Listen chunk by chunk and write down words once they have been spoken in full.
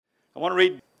I want to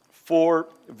read 4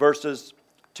 verses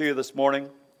to you this morning,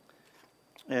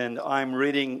 and I'm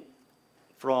reading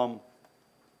from,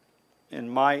 in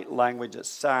my language, it's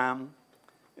Psalm.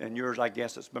 In yours, I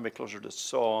guess it's maybe closer to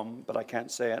Psalm, but I can't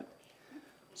say it.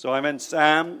 So I'm in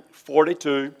Psalm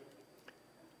 42,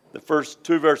 the first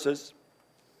 2 verses.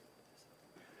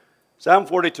 Psalm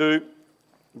 42,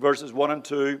 verses 1 and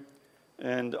 2,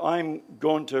 and I'm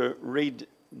going to read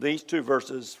these 2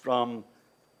 verses from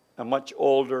a much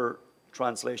older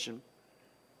translation.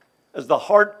 As the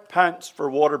hart pants for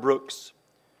water brooks,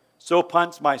 so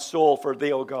pants my soul for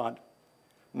thee, O God.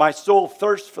 My soul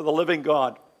thirsts for the living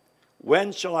God.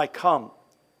 When shall I come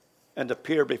and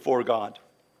appear before God?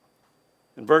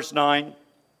 In verse 9,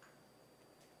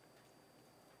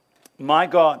 my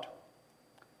God,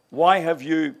 why have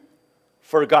you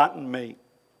forgotten me?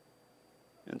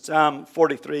 In Psalm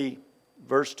 43,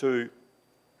 verse 2,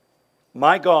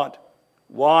 my God,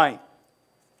 why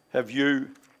have you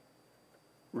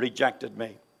rejected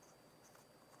me?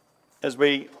 As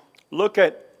we look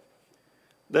at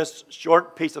this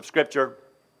short piece of Scripture,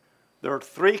 there are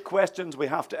 3 questions we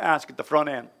have to ask at the front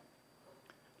end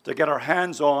to get our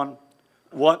hands on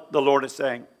what the Lord is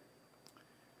saying.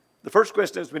 The first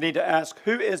question is we need to ask,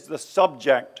 who is the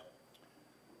subject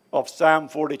of Psalm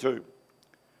 42?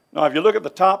 Now, if you look at the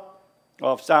top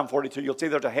of Psalm 42, you'll see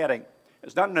there's a heading.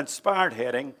 It's not an inspired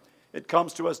heading. It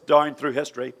comes to us down through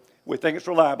history. We think it's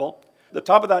reliable. The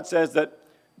top of that says that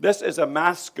this is a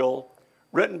maskil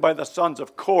written by the sons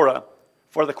of Korah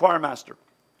for the choir master.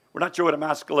 We're not sure what a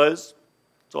maskil is,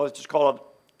 so let's just call it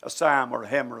a psalm or a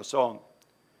hymn or a song.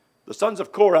 The sons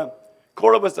of Korah,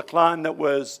 Korah was the clan that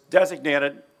was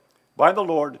designated by the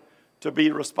Lord to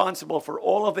be responsible for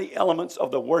all of the elements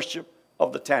of the worship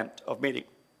of the tent of meeting.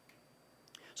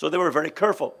 So they were very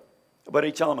careful about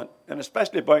each element, and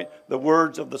especially about the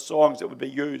words of the songs that would be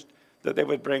used, that they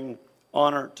would bring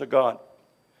honor to God.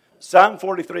 Psalm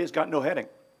 43 has got no heading.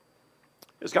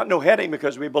 It's got no heading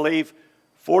because we believe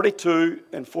 42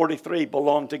 and 43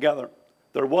 belong together.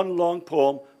 They're one long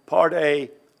poem, part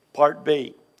A, part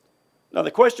B. Now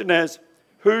the question is,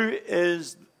 who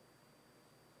is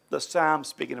the psalm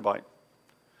speaking about?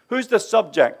 Who's the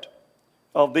subject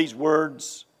of these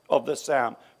words of the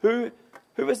psalm? Who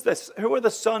is this? Who are the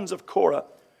sons of Korah?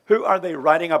 Who are they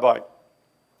writing about?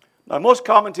 Now, most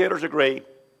commentators agree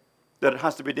that it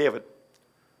has to be David.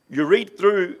 You read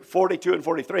through 42 and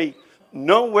 43,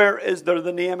 nowhere is there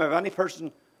the name of any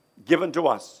person given to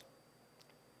us.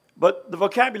 But the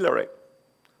vocabulary,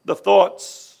 the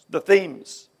thoughts, the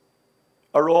themes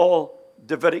are all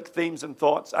Davidic themes and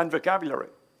thoughts and vocabulary.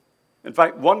 In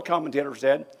fact, one commentator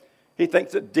said he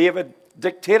thinks that David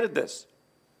dictated this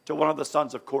to one of the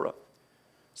sons of Korah.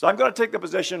 So I'm going to take the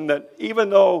position that even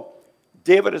though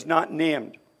David is not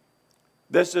named,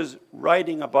 this is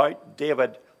writing about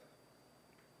David.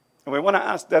 And we want to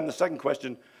ask then the second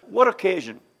question, what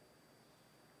occasion?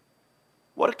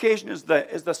 What occasion is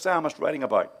the psalmist writing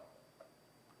about?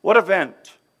 What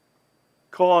event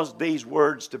caused these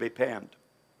words to be penned?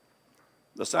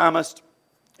 The psalmist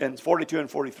in 42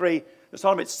 and 43 is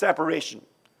talking about separation.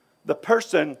 The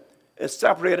person is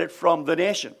separated from the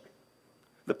nation.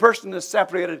 The person is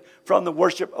separated from the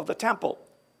worship of the temple.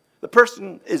 The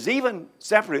person is even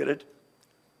separated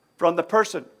from the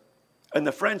person and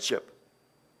the friendship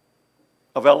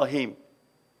of Elohim,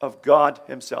 of God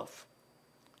himself.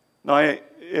 Now,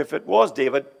 if it was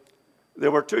David,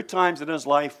 there were 2 times in his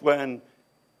life when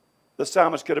the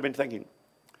psalmist could have been thinking.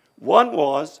 One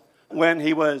was when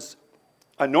he was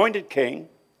anointed king,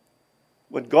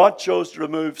 when God chose to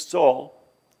remove Saul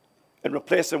and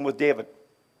replace him with David.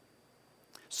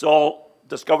 Saul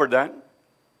discovered that,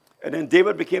 and then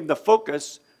David became the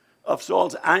focus of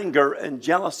Saul's anger and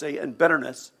jealousy and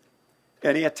bitterness,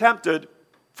 and he attempted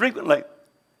frequently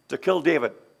to kill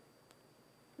David.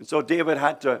 And so David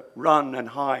had to run and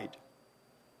hide.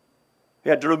 He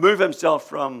had to remove himself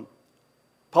from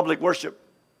public worship.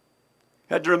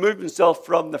 He had to remove himself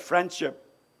from the friendship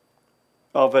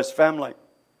of his family.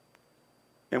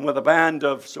 And with a band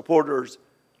of supporters,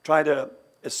 try to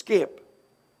escape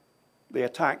the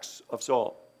attacks of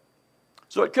Saul.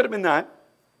 So it could have been that.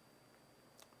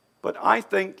 But I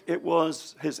think it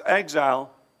was his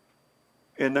exile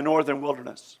in the northern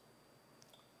wilderness.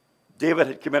 David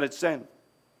had committed sin.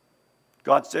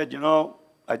 God said,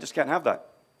 I just can't have that.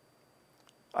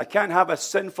 I can't have a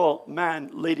sinful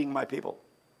man leading my people.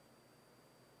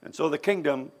 And so the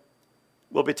kingdom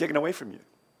will be taken away from you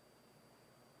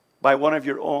by one of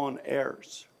your own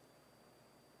heirs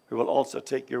who will also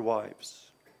take your wives.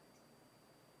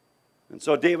 And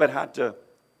so David had to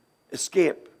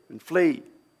escape and flee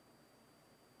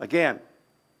again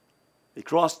He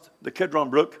crossed the Kidron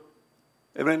Brook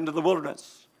and went into the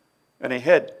wilderness, and he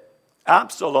hid.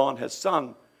 Absalom, his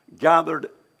son, gathered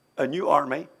a new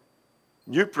army,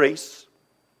 new priests,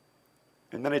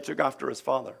 and then he took after his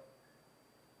father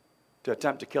to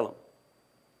attempt to kill him.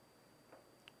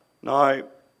 Now,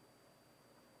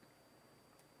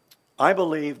 I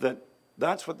believe that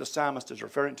that's what the psalmist is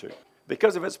referring to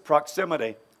because of its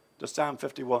proximity to Psalm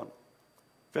 51.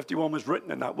 51 was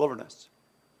written in that wilderness.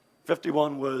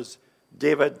 51 was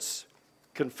David's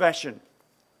confession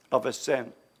of his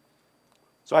sin.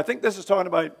 So I think this is talking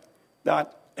about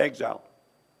that exile.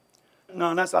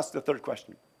 No, let's ask the third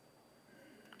question.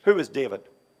 Who is David?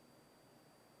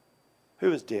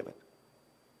 Who is David?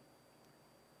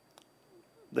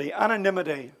 The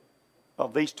anonymity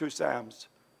of these two psalms,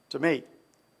 to me,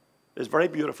 is very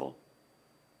beautiful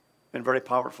and very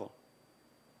powerful.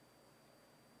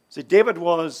 See, David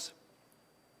was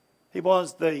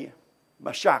the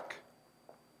Mashach,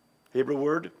 Hebrew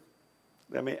word.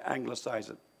 Let me anglicize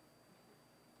it.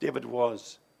 David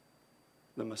was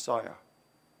the Messiah.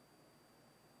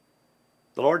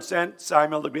 The Lord sent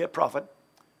Samuel, the great prophet,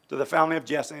 to the family of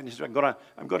Jesse, and he said,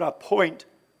 I'm going to appoint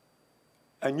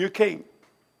a new king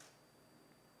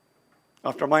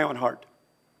after my own heart.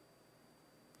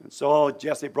 And so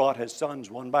Jesse brought his sons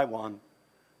one by one.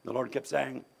 The Lord kept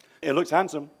saying, he looks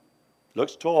handsome,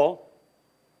 looks tall,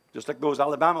 just like those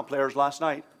Alabama players last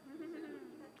night.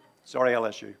 Sorry,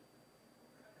 LSU.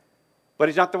 But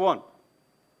he's not the one.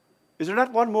 Is there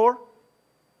not one more?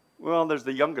 Well, there's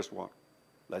the youngest one.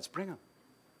 Let's bring him.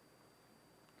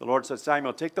 The Lord said,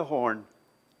 Samuel, take the horn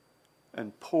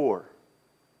and pour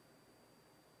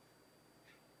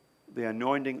the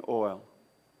anointing oil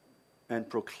and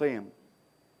proclaim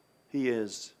he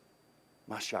is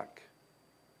Mashach,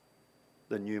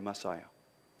 the new Messiah.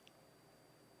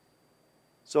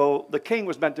 So the king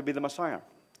was meant to be the Messiah.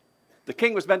 The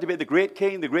king was meant to be the great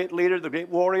king, the great leader, the great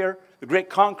warrior, the great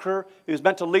conqueror. He was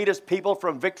meant to lead his people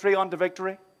from victory unto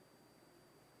victory,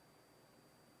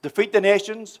 defeat the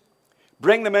nations,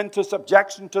 bring them into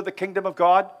subjection to the kingdom of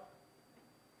God.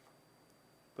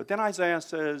 But then Isaiah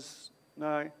says,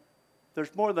 no,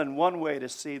 there's more than one way to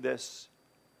see this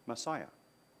Messiah.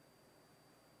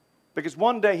 Because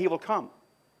one day he will come.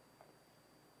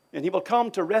 And he will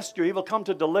come to rescue. He will come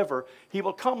to deliver. He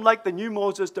will come like the new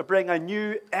Moses to bring a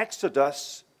new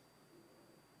exodus.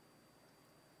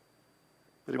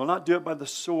 But he will not do it by the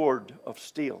sword of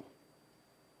steel,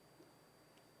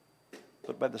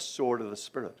 but by the sword of the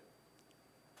Spirit.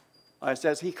 It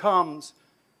says he comes,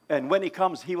 and when he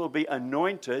comes, he will be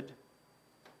anointed,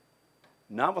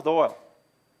 not with oil.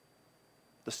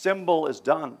 The symbol is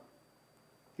done.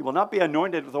 He will not be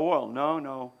anointed with oil. No,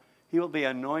 no. He will be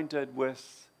anointed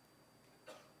with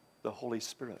the Holy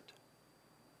Spirit.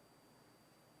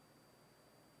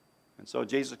 And so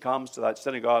Jesus comes to that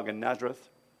synagogue in Nazareth.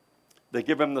 They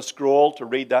give him the scroll to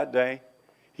read that day.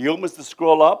 He opens the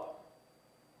scroll up.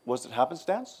 Was it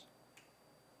happenstance?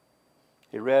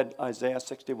 He read Isaiah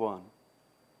 61.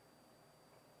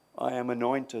 I am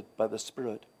anointed by the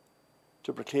Spirit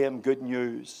to proclaim good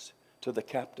news to the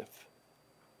captive,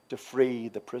 to free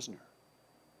the prisoner.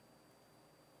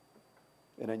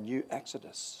 In a new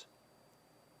exodus.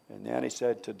 And then he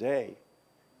said, today,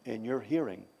 in your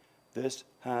hearing, this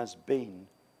has been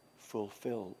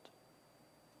fulfilled.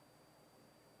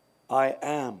 I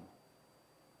am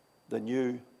the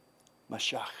new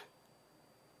Mashach,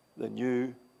 the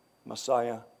new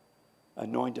Messiah,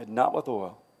 anointed not with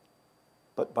oil,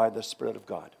 but by the Spirit of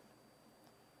God.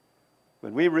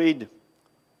 When we read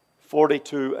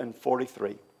 42 and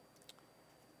 43,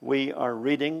 we are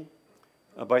reading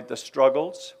about the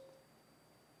struggles,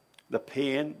 the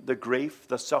pain, the grief,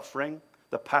 the suffering,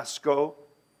 the Pasco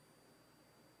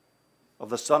of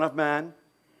the Son of Man.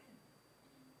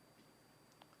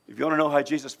 If you want to know how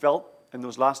Jesus felt in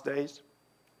those last days,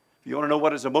 if you want to know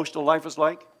what his emotional life was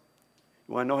like,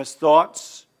 you want to know his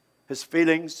thoughts, his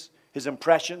feelings, his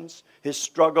impressions, his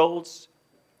struggles,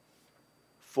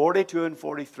 42 and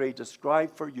 43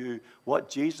 describe for you what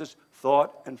Jesus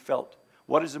thought and felt,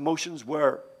 what his emotions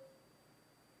were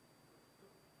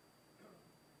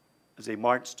as he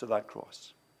marched to that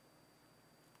cross.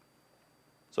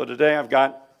 So today I've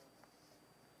got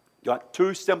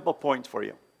two simple points for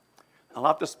you. I'll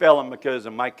have to spell them because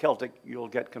in my Celtic you'll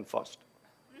get confused.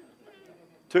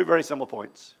 Two very simple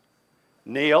points.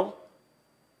 Nail,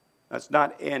 that's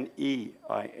not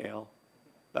N-E-I-L,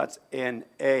 that's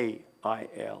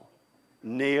N-A-I-L.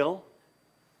 Nail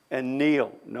and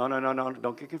kneel. No,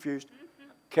 don't get confused.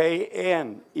 K-N-E-E-L.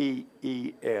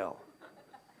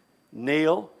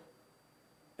 Nail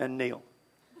and kneel.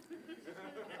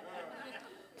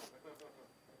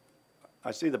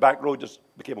 I see the back row just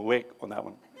became awake on that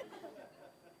one.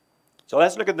 So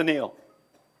let's look at the nail.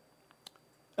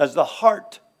 As the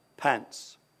hart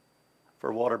pants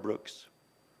for water brooks.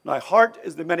 Now, hart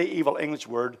is the medieval English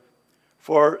word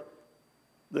for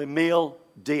the male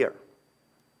deer,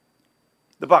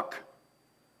 the buck.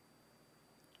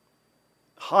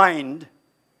 Hind,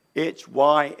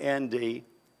 H-Y-N-D,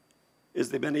 is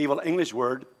the medieval English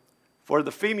word for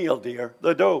the female deer,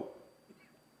 the doe.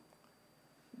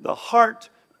 The hart,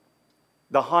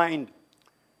 the hind,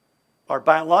 are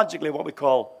biologically what we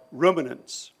call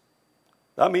ruminants.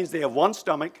 That means they have one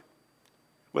stomach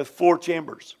with 4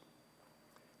 chambers.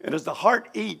 And as the hart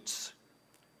eats,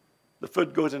 the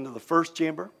food goes into the first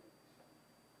chamber,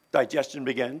 digestion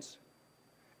begins.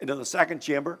 Into the second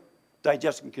chamber,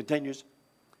 digestion continues.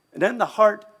 And then the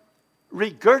hart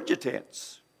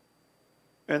regurgitates,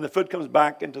 and the food comes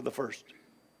back into the first.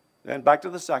 Then back to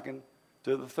the second,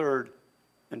 to the third,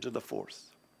 and to the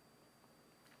fourth.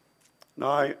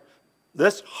 Now,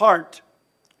 this hart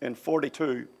in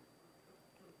 42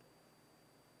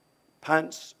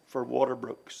 pants for water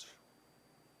brooks.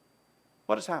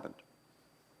 What has happened?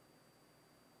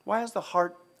 Why is the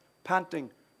hart panting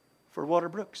for water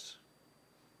brooks?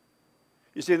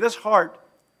 You see, this hart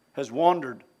has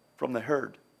wandered from the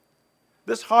herd.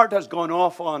 This hart has gone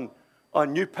off on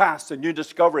new paths and new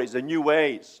discoveries and new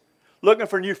ways, looking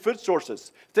for new food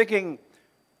sources, thinking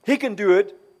he can do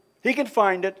it, he can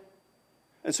find it,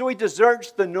 and so he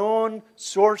deserts the known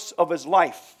source of his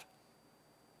life.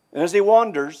 And as he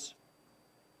wanders,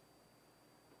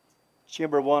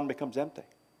 chamber 1 becomes empty.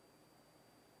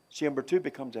 Chamber 2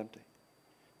 becomes empty.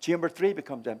 Chamber 3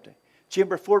 becomes empty.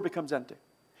 Chamber 4 becomes empty.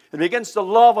 And begins to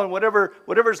love on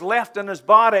whatever's left in his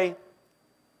body.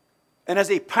 And as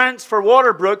he pants for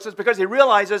water brooks, it's because he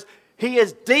realizes he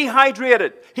is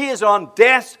dehydrated. He is on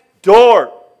death's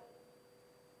door.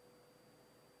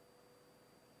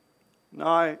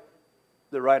 Now,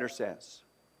 the writer says,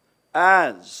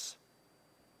 as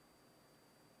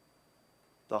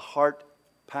the hart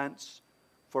pants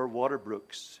for water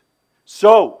brooks,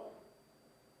 so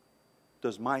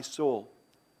does my soul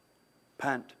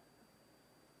pant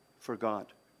for God.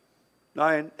 Now,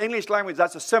 in English language,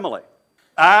 that's a simile.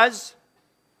 As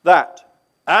that.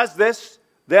 As this,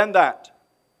 then that.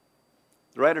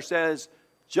 The writer says,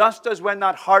 just as when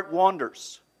that hart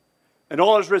wanders and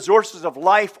all his resources of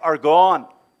life are gone,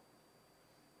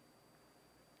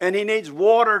 and he needs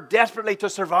water desperately to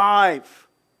survive,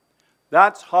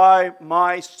 that's how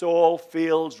my soul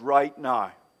feels right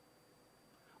now.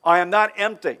 I am that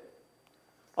empty.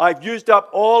 I've used up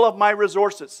all of my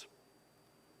resources.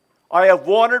 I have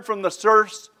wandered from the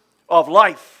source of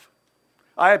life.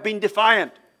 I have been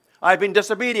defiant. I have been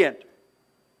disobedient.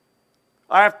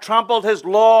 I have trampled his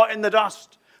law in the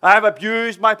dust. I have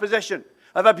abused my position.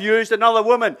 I've abused another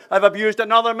woman. I've abused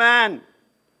another man,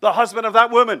 the husband of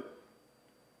that woman.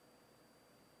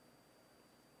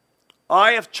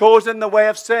 I have chosen the way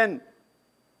of sin.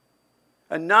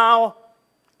 And now,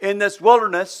 in this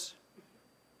wilderness,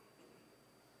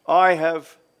 I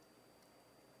have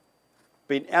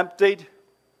been emptied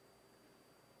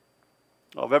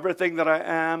of everything that I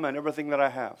am and everything that I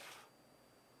have.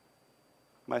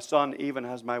 My son even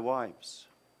has my wives.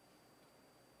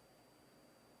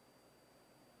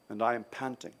 And I am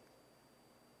panting.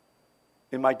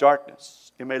 In my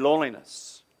darkness, in my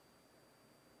loneliness,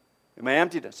 in my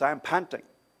emptiness, I am panting.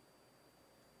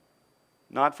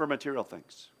 Not for material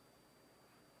things.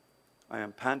 I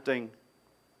am panting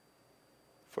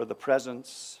for the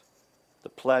presence, the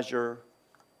pleasure,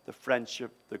 the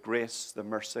friendship, the grace, the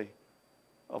mercy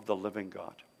of the living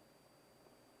God.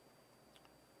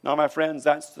 Now, my friends,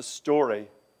 that's the story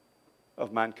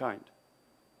of mankind.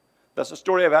 That's the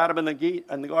story of Adam in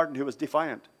the garden who was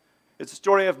defiant. It's the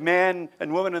story of men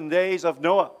and women in the days of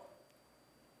Noah.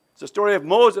 It's the story of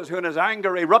Moses who in his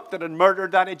anger erupted and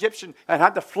murdered that Egyptian and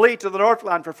had to flee to the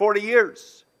Northland for 40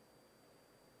 years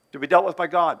to be dealt with by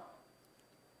God.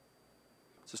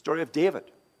 It's the story of David,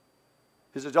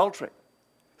 his adultery,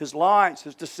 his lies,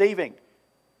 his deceiving,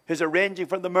 his arranging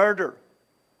for the murder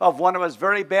of one of his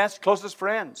very best, closest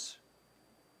friends.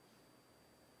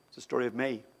 It's the story of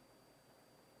me.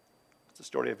 It's the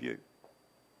story of you.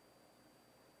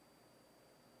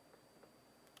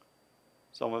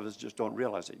 Some of us just don't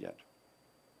realize it yet.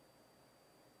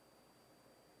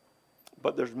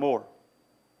 But there's more.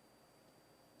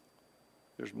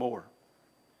 There's more.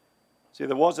 See,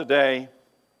 there was a day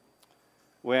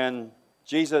when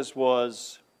Jesus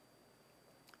was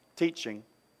teaching,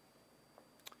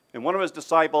 and one of his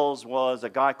disciples was a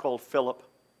guy called Philip.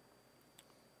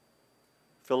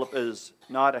 Philip is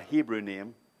not a Hebrew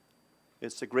name,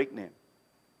 it's a Greek name.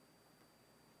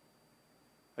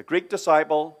 a Greek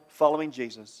disciple following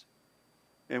Jesus.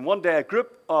 And one day a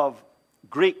group of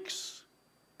Greeks,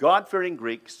 God-fearing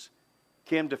Greeks,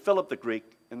 came to Philip the Greek,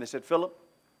 and they said, Philip,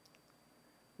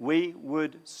 we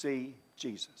would see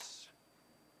Jesus.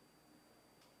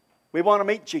 We want to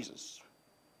meet Jesus.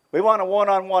 We want a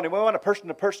one-on-one, and we want a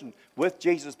person-to-person with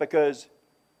Jesus because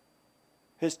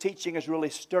his teaching is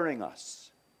really stirring us.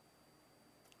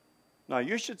 Now,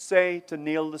 you should say to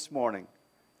Neil this morning,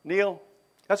 Neil,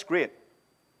 that's great.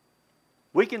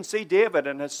 We can see David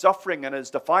and his suffering and his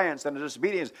defiance and his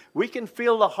disobedience. We can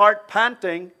feel the heart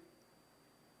panting.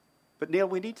 But Neil,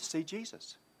 we need to see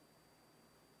Jesus.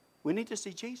 We need to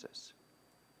see Jesus.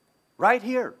 Right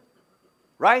here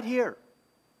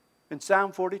in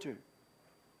Psalm 42.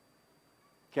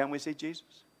 Can we see Jesus?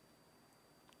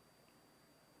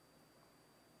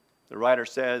 The writer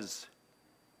says,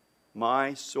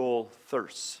 my soul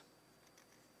thirsts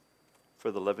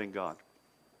for the living God.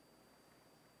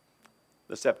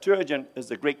 The Septuagint is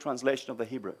the Greek translation of the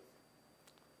Hebrew.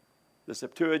 The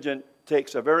Septuagint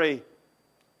takes a very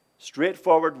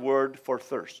straightforward word for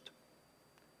thirst.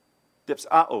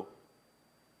 Dipsao.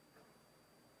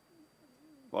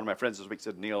 One of my friends this week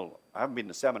said, Neil, I haven't been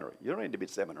to seminary. You don't need to be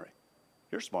to seminary.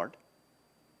 You're smart.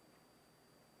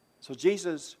 So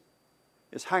Jesus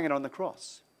is hanging on the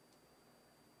cross.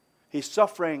 He's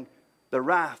suffering the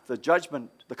wrath, the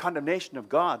judgment, the condemnation of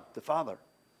God, the Father,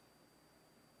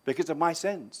 because of my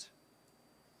sins.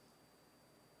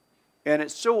 And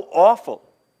it's so awful,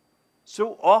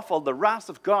 the wrath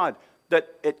of God,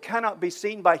 that it cannot be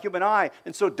seen by human eye.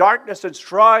 And so darkness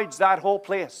enshrouds that whole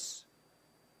place.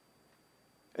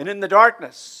 And in the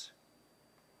darkness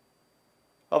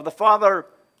of the Father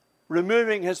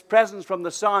removing his presence from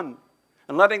the Son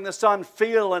and letting the Son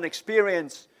feel and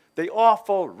experience the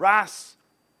awful wrath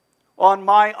on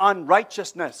my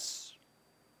unrighteousness.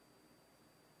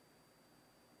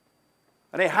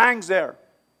 And he hangs there.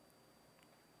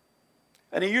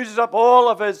 And he uses up all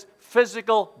of his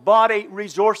physical body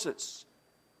resources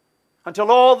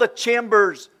until all the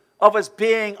chambers of his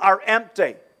being are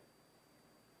empty.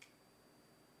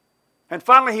 And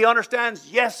finally he understands,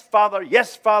 yes, Father,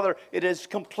 it is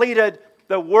completed.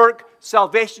 The work,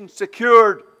 salvation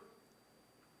secured.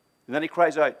 And then he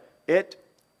cries out, it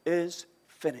is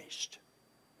finished.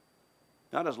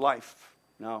 Not his life,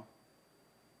 no.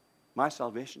 My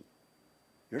salvation,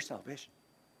 your salvation.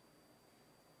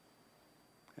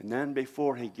 And then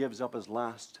before he gives up his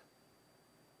last,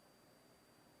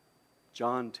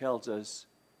 John tells us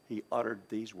he uttered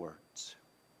these words,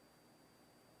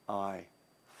 I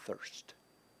thirst.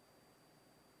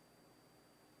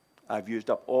 I've used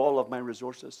up all of my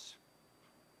resources.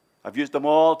 I've used them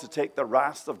all to take the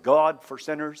wrath of God for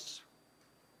sinners.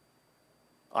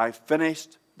 I've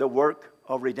finished the work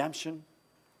of redemption.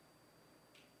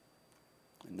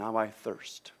 And now I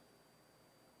thirst.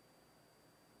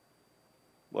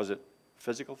 Was it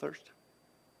physical thirst?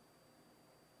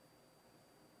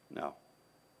 No.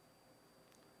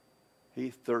 He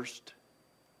thirsted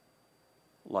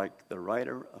like the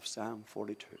writer of Psalm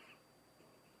 42.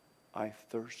 I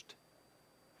thirst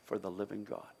for the living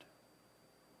God.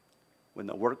 When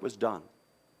the work was done,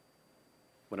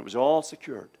 when it was all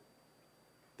secured,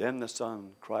 then the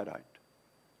Son cried out,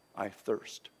 I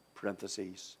thirst,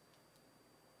 parentheses,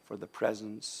 for the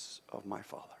presence of my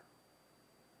Father.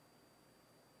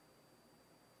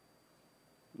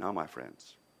 Now, my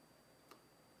friends,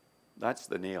 that's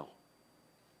the nail.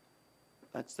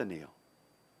 That's the nail.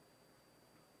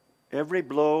 Every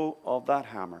blow of that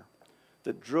hammer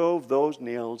that drove those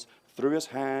nails through his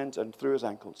hands and through his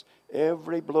ankles,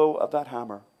 every blow of that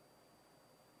hammer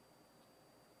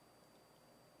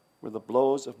were the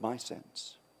blows of my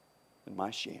sins and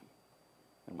my shame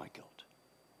and my guilt.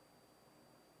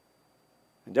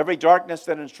 And every darkness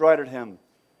that enshrouded him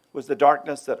was the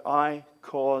darkness that I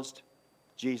caused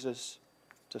Jesus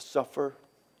to suffer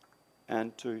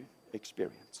and to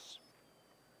experience.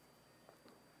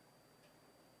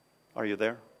 Are you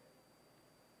there?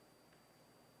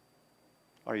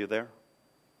 Are you there?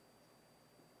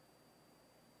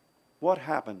 What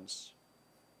happens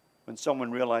when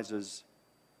someone realizes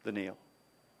the nail?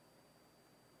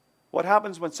 What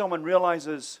happens when someone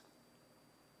realizes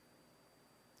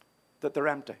that they're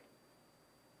empty?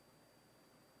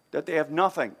 That they have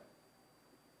nothing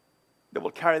that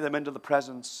will carry them into the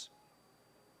presence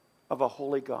of a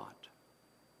holy God?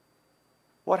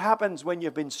 What happens when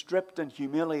you've been stripped and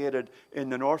humiliated in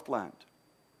the Northland?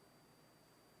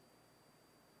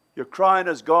 Your crown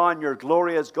is gone, your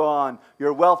glory is gone,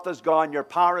 your wealth is gone, your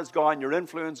power is gone, your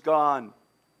influence gone.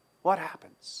 What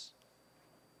happens?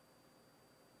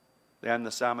 Then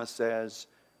the psalmist says,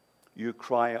 you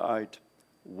cry out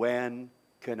when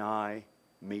can I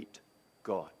meet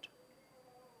God?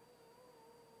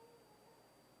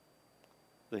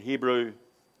 The Hebrew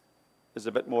is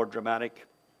a bit more dramatic.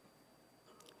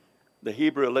 The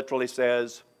Hebrew literally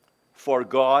says, for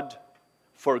God,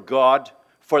 for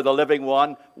the living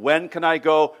one, when can I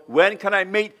go? When can I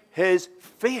meet his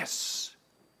face?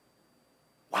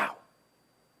 Wow.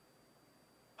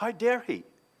 How dare he?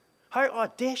 How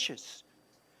audacious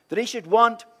that he should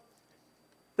want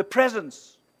the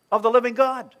presence of the living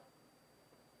God.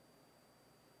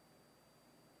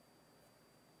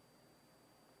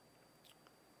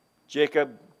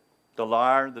 Jacob, the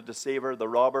liar, the deceiver, the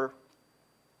robber,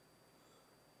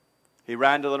 he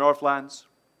ran to the Northlands,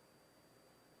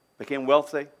 became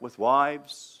wealthy with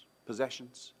wives,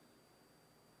 possessions.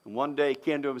 And one day he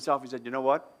came to himself, he said, you know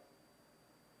what?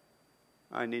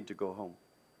 I need to go home.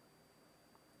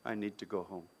 I need to go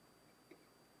home.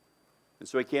 And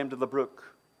so he came to the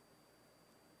brook.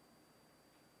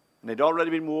 And they'd already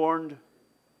been warned,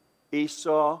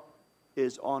 Esau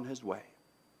is on his way.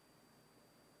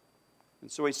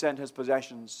 And so he sent his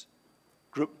possessions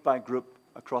group by group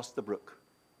across the brook.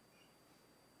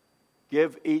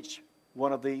 Give each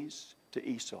one of these to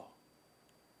Esau.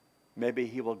 Maybe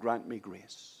he will grant me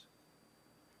grace.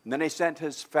 And then he sent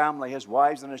his family, his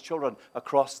wives and his children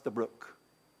across the brook.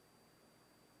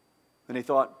 And he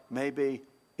thought, maybe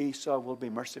Esau will be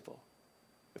merciful.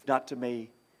 If not to me,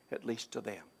 at least to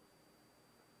them.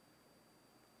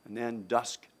 And then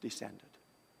dusk descended.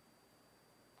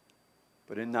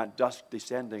 But in that dusk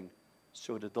descending,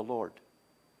 so did the Lord.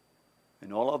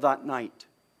 And all of that night,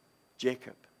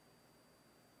 Jacob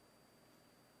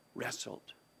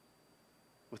wrestled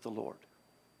with the Lord.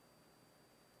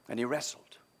 And he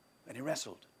wrestled, and he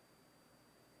wrestled.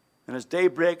 And as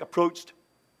daybreak approached,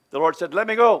 the Lord said, let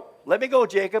me go,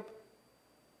 Jacob.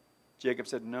 Jacob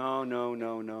said, no.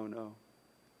 You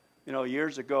know,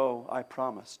 years ago, I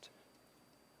promised,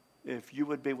 if you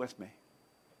would be with me,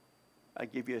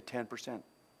 I'd give you 10%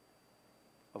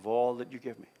 of all that you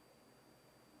give me.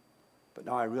 But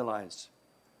now I realize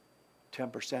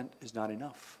 10% is not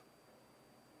enough.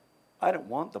 I don't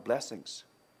want the blessings,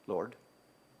 Lord.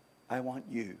 I want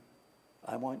you.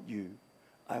 I want you.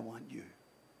 I want you.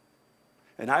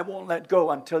 And I won't let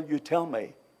go until you tell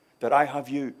me that I have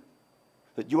you,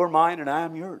 that you are mine and I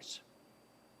am yours.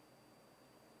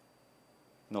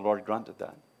 And the Lord granted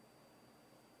that.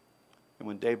 And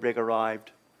when daybreak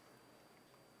arrived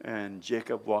and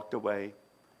Jacob walked away,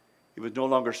 he was no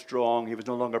longer strong. He was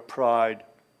no longer proud.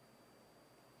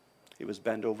 He was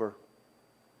bent over.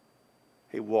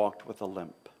 He walked with a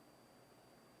limp.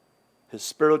 His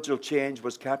spiritual change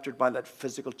was captured by that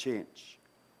physical change.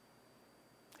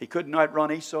 He couldn't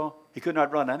outrun Esau. He couldn't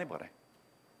outrun anybody.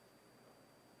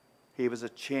 He was a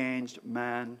changed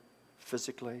man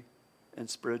physically and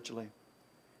spiritually.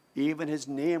 Even his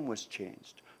name was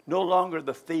changed. No longer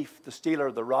the thief, the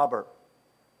stealer, the robber.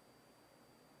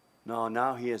 No,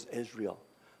 now he is Israel,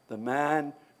 the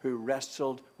man who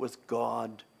wrestled with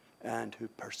God and who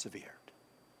persevered.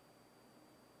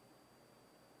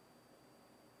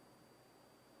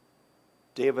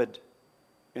 David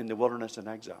in the wilderness in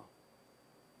exile,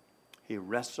 he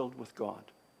wrestled with God.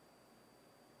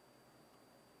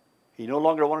 He no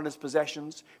longer wanted his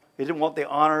possessions. He didn't want the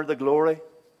honor, the glory.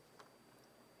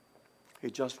 He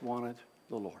just wanted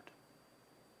the Lord.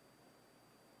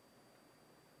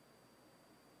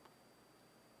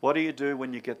 What do you do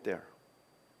when you get there?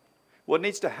 What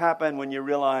needs to happen when you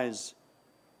realize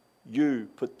you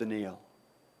put the nail?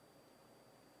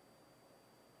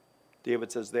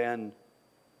 David says, then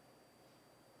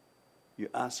you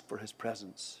ask for his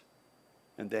presence,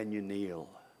 and then you kneel.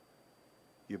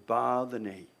 You bow the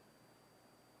knee,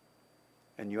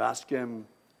 and you ask him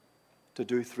to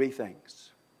do three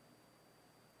things.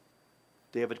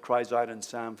 David cries out in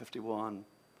Psalm 51,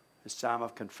 his psalm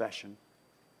of confession,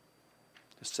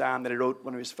 the psalm that he wrote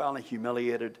when he was finally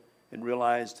humiliated and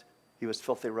realized he was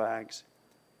filthy rags.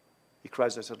 He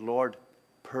cries out, said, Lord,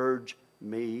 purge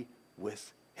me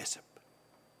with hyssop.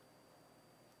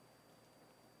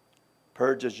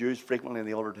 Purge is used frequently in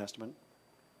the Old Testament.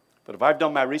 But if I've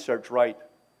done my research right,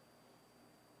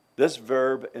 this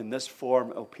verb in this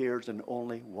form appears in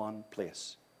only one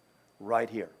place, right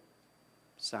here,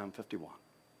 Psalm 51.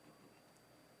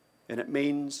 And it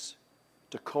means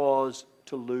to cause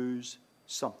to lose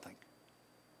something.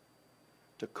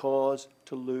 To cause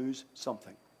to lose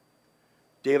something.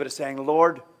 David is saying,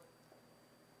 Lord,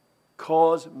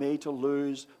 cause me to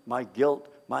lose my guilt,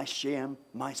 my shame,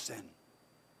 my sin.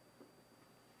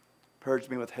 Purge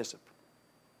me with hyssop.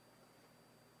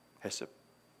 Hyssop,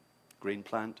 green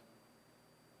plant.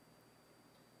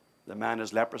 The man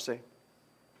has leprosy.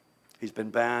 He's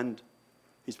been banned.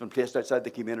 He's been placed outside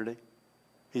the community.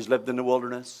 He's lived in the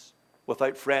wilderness,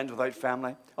 without friends, without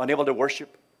family, unable to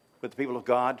worship with the people of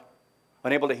God,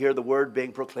 unable to hear the word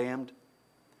being proclaimed,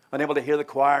 unable to hear the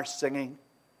choir singing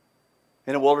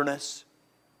in a wilderness,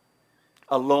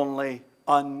 a lonely,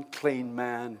 unclean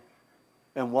man.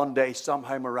 And one day,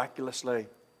 somehow, miraculously,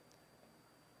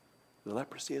 the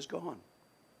leprosy is gone.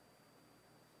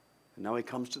 And now he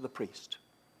comes to the priest.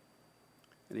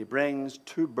 And he brings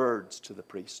 2 birds to the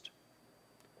priest.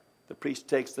 The priest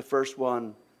takes the first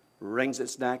one, wrings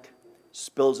its neck,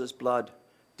 spills its blood,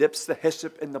 dips the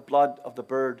hyssop in the blood of the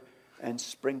bird, and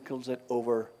sprinkles it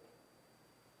over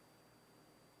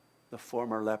the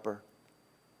former leper.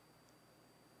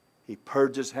 He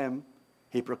purges him.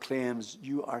 He proclaims,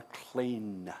 "You are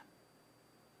clean.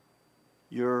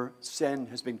 Your sin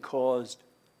has been caused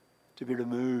to be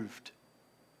removed.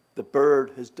 The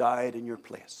bird has died in your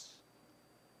place."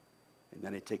 And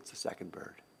then he takes the second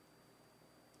bird.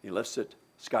 He lifts it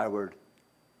skyward,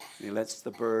 and he lets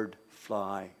the bird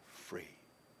fly free.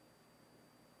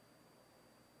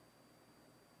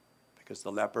 Because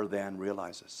the leper then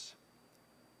realizes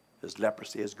his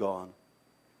leprosy is gone.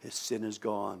 His sin is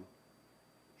gone.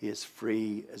 He is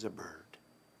free as a bird.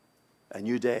 A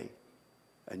new day,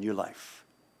 a new life.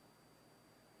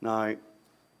 Now,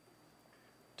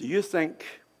 do you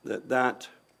think that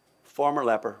former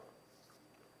leper,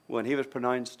 when he was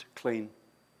pronounced clean,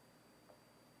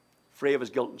 free of his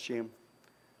guilt and shame,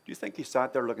 do you think he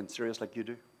sat there looking serious like you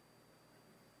do?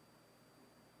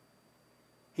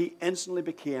 He instantly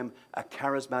became a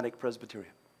charismatic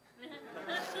Presbyterian.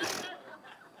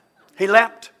 He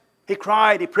leapt, he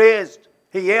cried, he praised,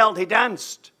 he yelled, he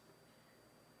danced.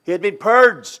 He had been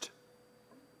purged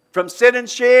from sin and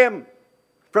shame,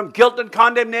 from guilt and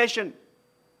condemnation.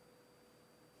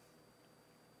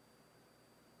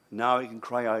 Now he can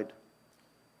cry out,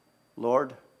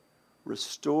 "Lord,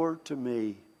 restore to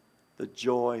me the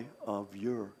joy of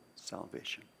your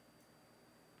salvation."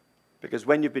 Because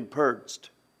when you've been purged,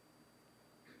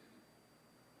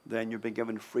 then you've been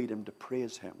given freedom to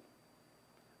praise him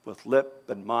with lip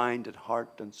and mind and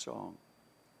heart and song.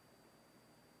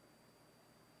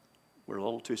 We're a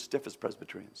little too stiff as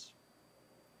Presbyterians.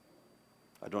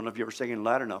 I don't know if you were singing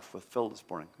loud enough with Phil this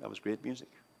morning. That was great music.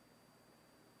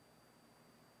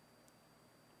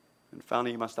 And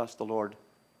finally, you must ask the Lord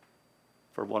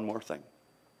for one more thing.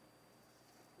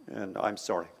 And I'm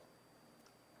sorry,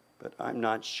 but I'm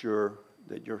not sure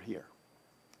that you're here.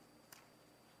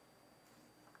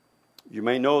 You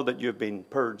may know that you've been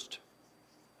purged,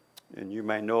 and you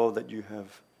may know that you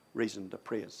have reason to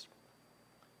praise.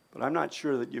 But I'm not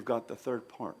sure that you've got the third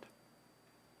part.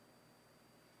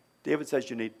 David says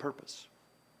you need purpose.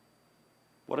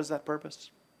 What is that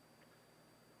purpose?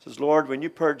 He says, "Lord, when you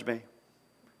purge me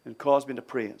and cause me to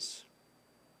praise,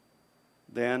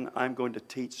 then I'm going to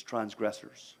teach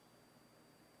transgressors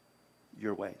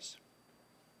your ways."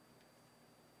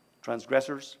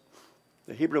 Transgressors,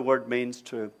 the Hebrew word means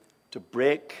to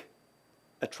break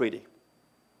a treaty,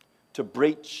 to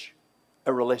breach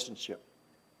a relationship.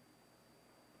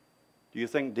 Do you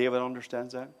think David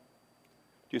understands that?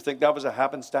 Do you think that was a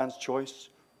happenstance choice?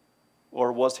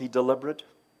 Or was he deliberate?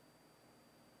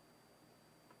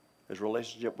 His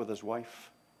relationship with his wife,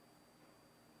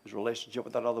 his relationship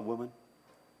with that other woman,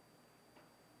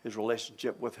 his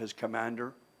relationship with his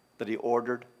commander that he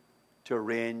ordered to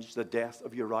arrange the death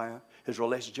of Uriah, his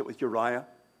relationship with Uriah,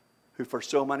 who for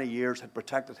so many years had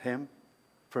protected him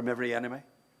from every enemy.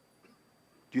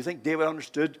 Do you think David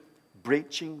understood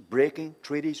breaking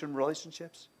treaties and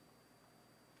relationships?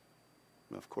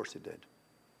 Well, of course he did.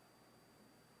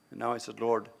 And now he said,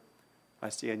 "Lord, I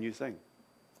see a new thing.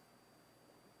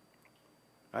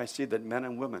 I see that men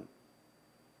and women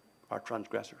are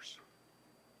transgressors.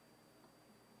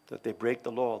 That they break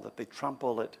the law, that they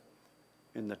trample it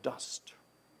in the dust.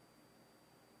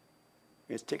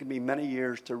 It's taken me many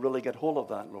years to really get hold of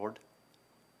that, Lord.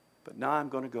 But now I'm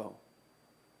going to go.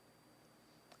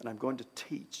 And I'm going to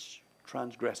teach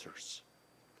transgressors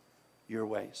your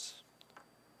ways.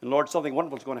 And Lord, something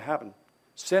wonderful is going to happen.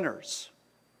 Sinners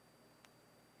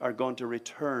are going to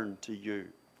return to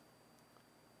you."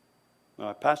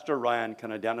 Now, Pastor Ryan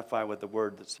can identify with the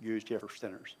word that's used here for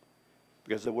sinners,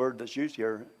 because the word that's used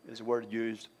here is a word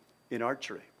used in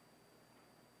archery.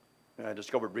 And I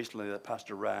discovered recently that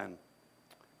Pastor Ryan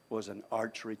was an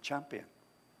archery champion.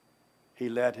 He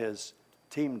led his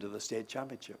team to the state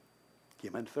championship,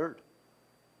 came in third.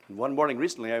 And one morning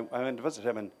recently, I went to visit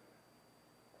him, and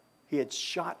he had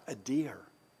shot a deer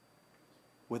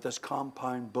with his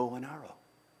compound bow and arrow.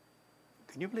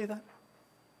 Can you believe that?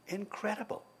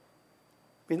 Incredible.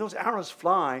 I mean, those arrows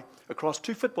fly across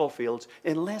 2 football fields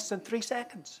in less than 3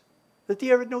 seconds. The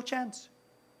deer had no chance.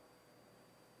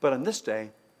 But on this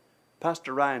day,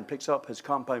 Pastor Ryan picks up his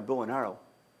compound bow and arrow,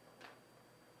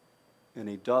 and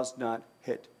he does not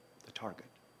hit the target.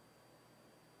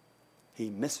 He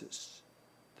misses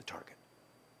the target.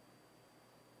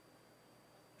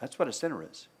 That's what a sinner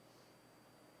is.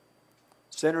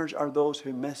 Sinners are those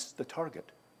who miss the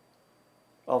target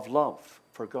of love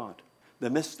for God. They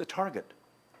miss the target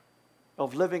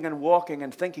of living and walking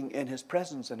and thinking in His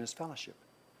presence and His fellowship.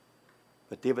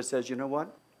 But David says, you know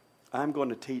what? I'm going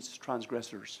to teach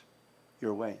transgressors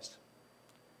your ways.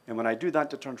 And when I do that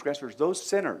to transgressors, those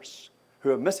sinners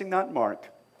who are missing that mark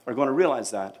are going to realize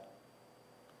that.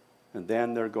 And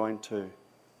then they're going to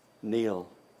kneel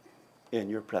in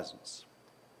your presence.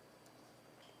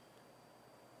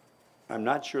 I'm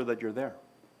not sure that you're there.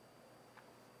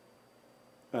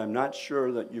 I'm not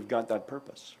sure that you've got that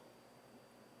purpose.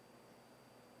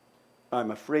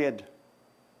 I'm afraid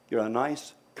you're a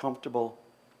nice, comfortable,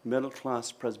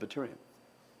 middle-class Presbyterian.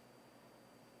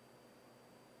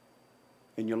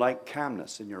 And you like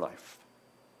calmness in your life.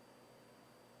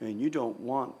 And you don't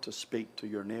want to speak to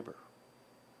your neighbor.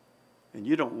 And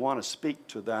you don't want to speak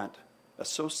to that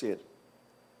associate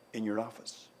in your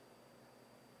office.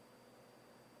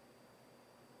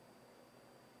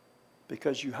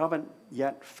 Because you haven't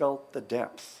yet felt the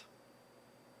depth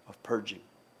of purging.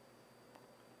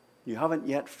 You haven't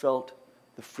yet felt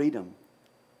the freedom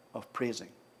of praising.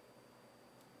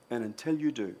 And until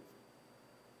you do,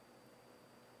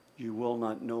 you will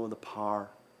not know the power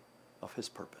of His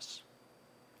purpose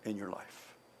in your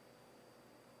life.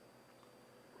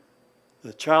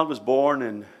 The child was born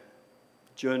in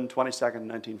June 22nd,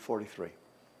 1943.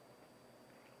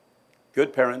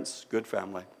 Good parents, good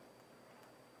family.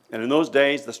 And in those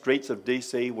days, the streets of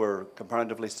D.C. were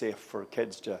comparatively safe for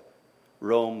kids to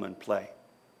roam and play.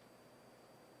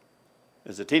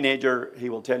 As a teenager, he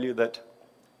will tell you that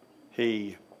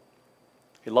he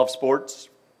loved sports.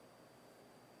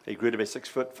 He grew to be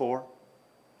 6'4",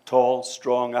 tall,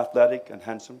 strong, athletic, and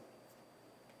handsome.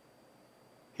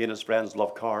 He and his friends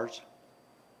loved cars.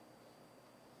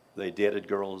 They dated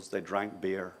girls, they drank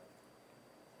beer,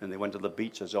 and they went to the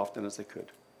beach as often as they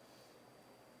could.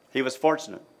 He was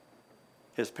fortunate.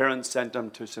 His parents sent him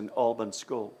to St. Albans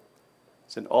School.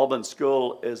 St. Albans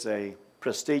School is a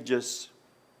prestigious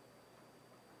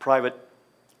private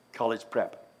college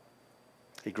prep.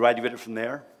 He graduated from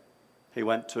there. He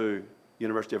went to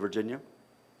University of Virginia,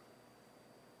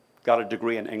 got a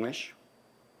degree in English,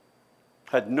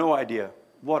 had no idea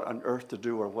what on earth to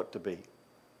do or what to be.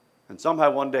 And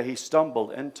somehow one day he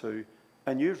stumbled into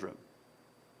a newsroom.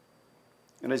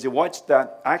 And as he watched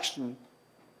that action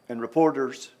and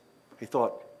reporters, he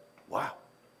thought, wow,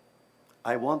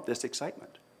 I want this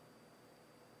excitement.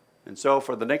 And so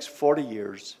for the next 40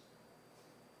 years,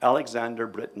 Alexander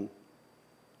Britton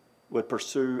would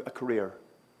pursue a career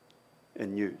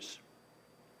in news.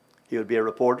 He would be a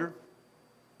reporter.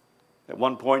 At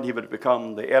one point, he would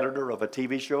become the editor of a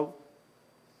TV show.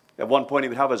 At one point, he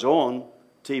would have his own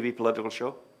TV political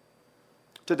show.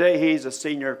 Today, he's a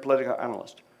senior political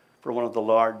analyst for one of the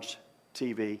large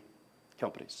TV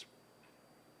companies.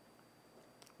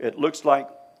 It looks like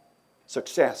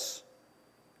success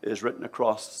is written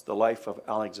across the life of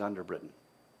Alexander Britton.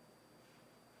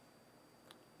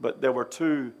 But there were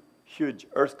 2 huge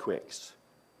earthquakes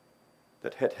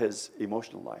that hit his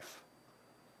emotional life,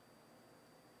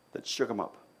 that shook him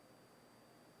up.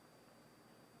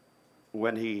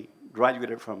 When he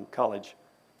graduated from college,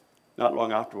 not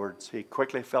long afterwards, he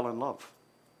quickly fell in love.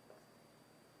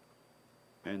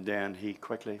 And then he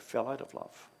quickly fell out of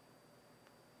love.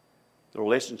 The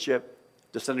relationship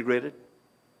disintegrated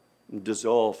and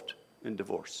dissolved in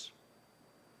divorce.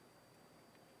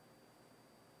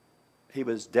 He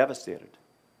was devastated,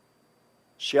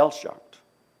 shell-shocked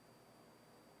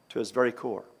to his very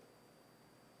core.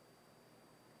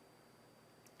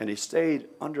 And he stayed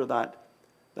under that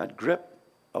grip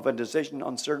of indecision,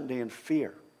 uncertainty, and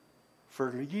fear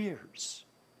for years.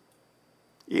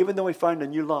 Even though he found a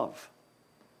new love.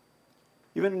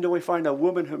 Even though he found a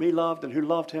woman whom he loved and who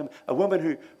loved him, a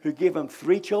woman who gave him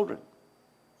 3 children.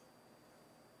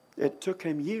 It took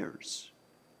him years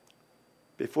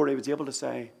before he was able to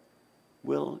say,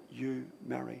 will you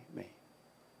marry me?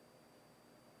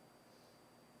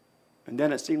 And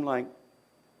then it seemed like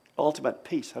ultimate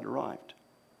peace had arrived.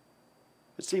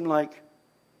 It seemed like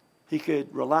he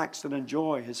could relax and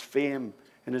enjoy his fame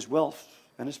and his wealth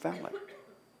and his family.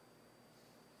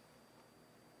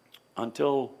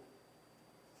 Until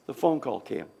the phone call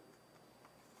came.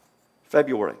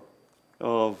 February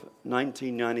of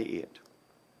 1998.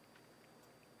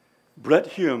 Brett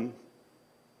Hume,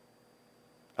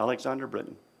 Alexander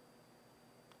Britton,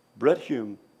 Brett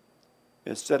Hume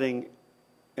is sitting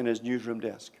in his newsroom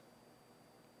desk.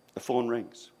 The phone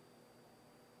rings.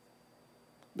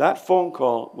 That phone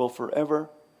call will forever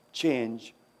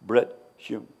change Brett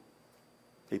Hume.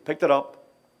 He picked it up,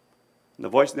 and the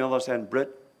voice on the other said,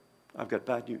 Britt, I've got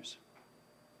bad news.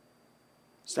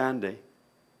 Sandy,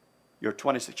 your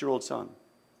 26-year-old son,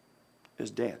 is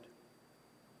dead.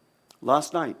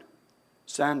 Last night,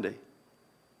 Sandy,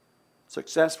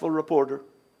 successful reporter,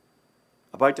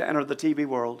 about to enter the TV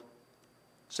world,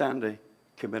 Sandy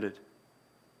committed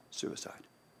suicide.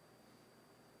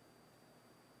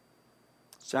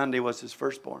 Sandy was his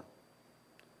firstborn.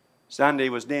 Sandy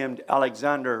was named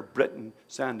Alexander Britton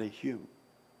Sandy Hume,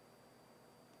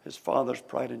 his father's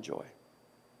pride and joy.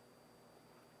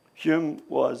 Hume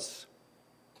was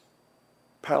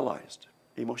paralyzed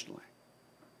emotionally.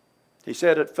 He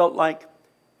said it felt like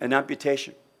an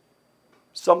amputation.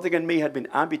 Something in me had been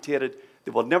amputated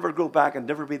that will never grow back and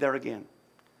never be there again.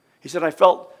 He said, I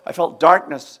felt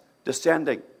darkness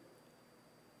descending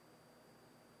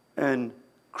and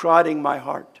crowding my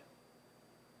heart.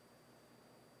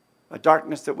 A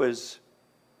darkness that was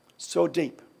so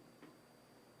deep.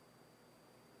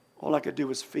 All I could do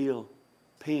was feel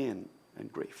pain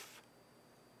and grief.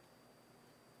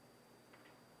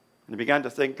 And he began to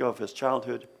think of his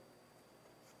childhood.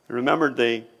 He remembered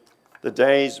the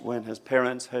days when his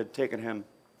parents had taken him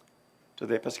to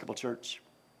the Episcopal Church.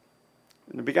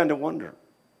 And he began to wonder,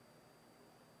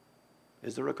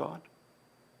 is there a God?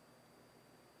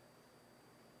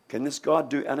 Can this God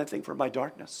do anything for my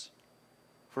darkness,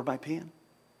 for my pain?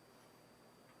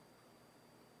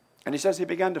 And he says he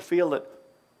began to feel that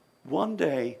one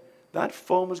day that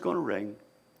phone was going to ring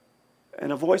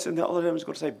and a voice in the other end was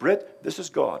going to say, Britt, this is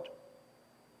God.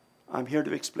 I'm here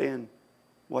to explain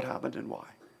what happened and why.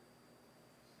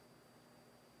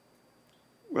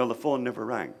 Well, the phone never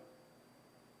rang,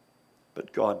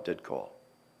 but God did call.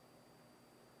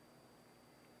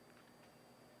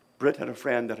 Britt had a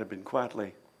friend that had been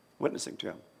quietly witnessing to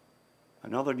him,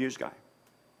 another news guy.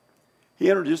 He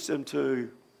introduced him to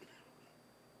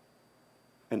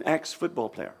an ex-football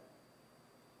player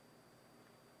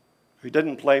who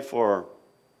didn't play for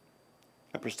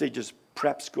a prestigious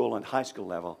prep school and high school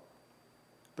level,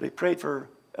 but he played for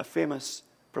a famous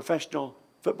professional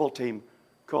football team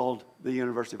called the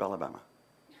University of Alabama,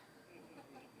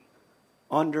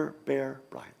 under Bear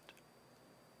Bryant.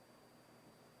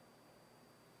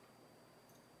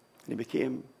 And he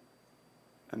became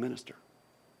a minister.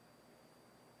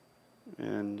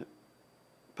 And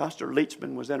Pastor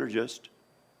Leachman was introduced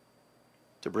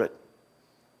to Britt.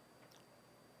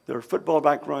 Their football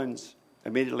backgrounds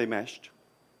immediately meshed.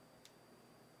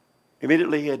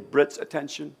 Immediately he had Britt's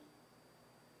attention,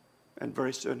 and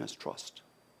very soon his trust.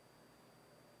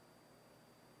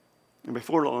 And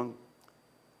before long,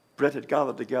 Britt had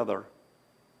gathered together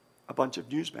a bunch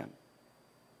of newsmen,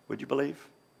 would you believe,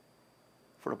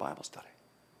 for a Bible study.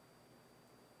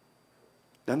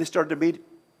 Then they started to meet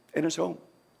in his home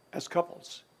as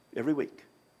couples every week.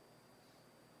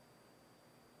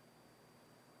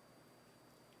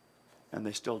 And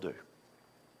they still do.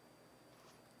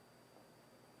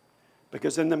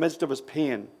 Because in the midst of his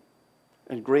pain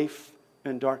and grief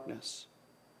and darkness,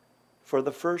 for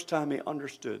the first time he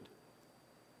understood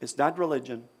it's not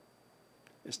religion,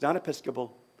 it's not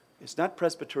Episcopal, it's not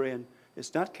Presbyterian,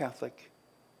 it's not Catholic.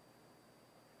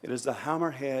 It is the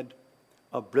hammerhead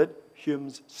of Britt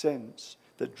Hume's sins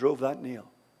that drove that nail.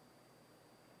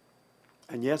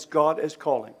 And yes, God is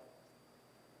calling.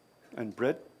 And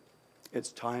Britt,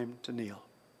 it's time to kneel.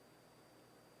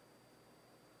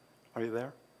 Are you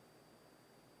there?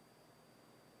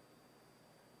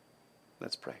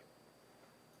 Let's pray.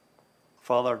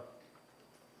 Father,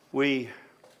 we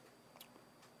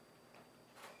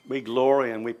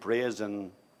glory and we praise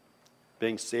in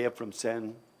being saved from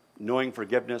sin, knowing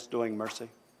forgiveness, knowing mercy.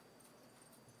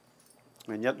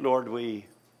 And yet, Lord, we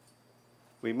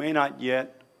may not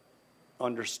yet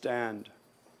understand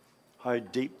how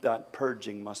deep that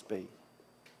purging must be.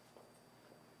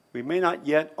 We may not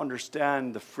yet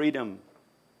understand the freedom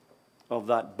of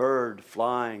that bird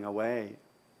flying away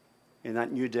in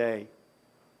that new day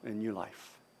and new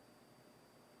life.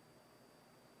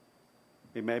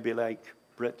 We may be like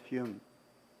Britt Hume,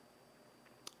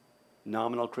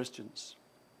 nominal Christians.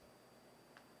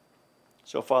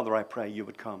 So, Father, I pray you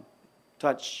would come.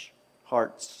 Touch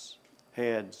hearts,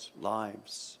 heads,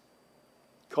 lives.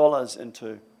 Call us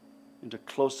into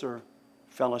closer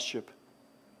fellowship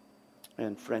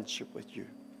and friendship with you.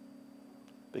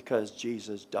 Because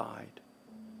Jesus died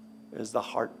as the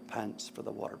heart pants for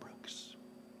the water brooks.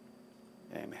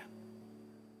 Amen.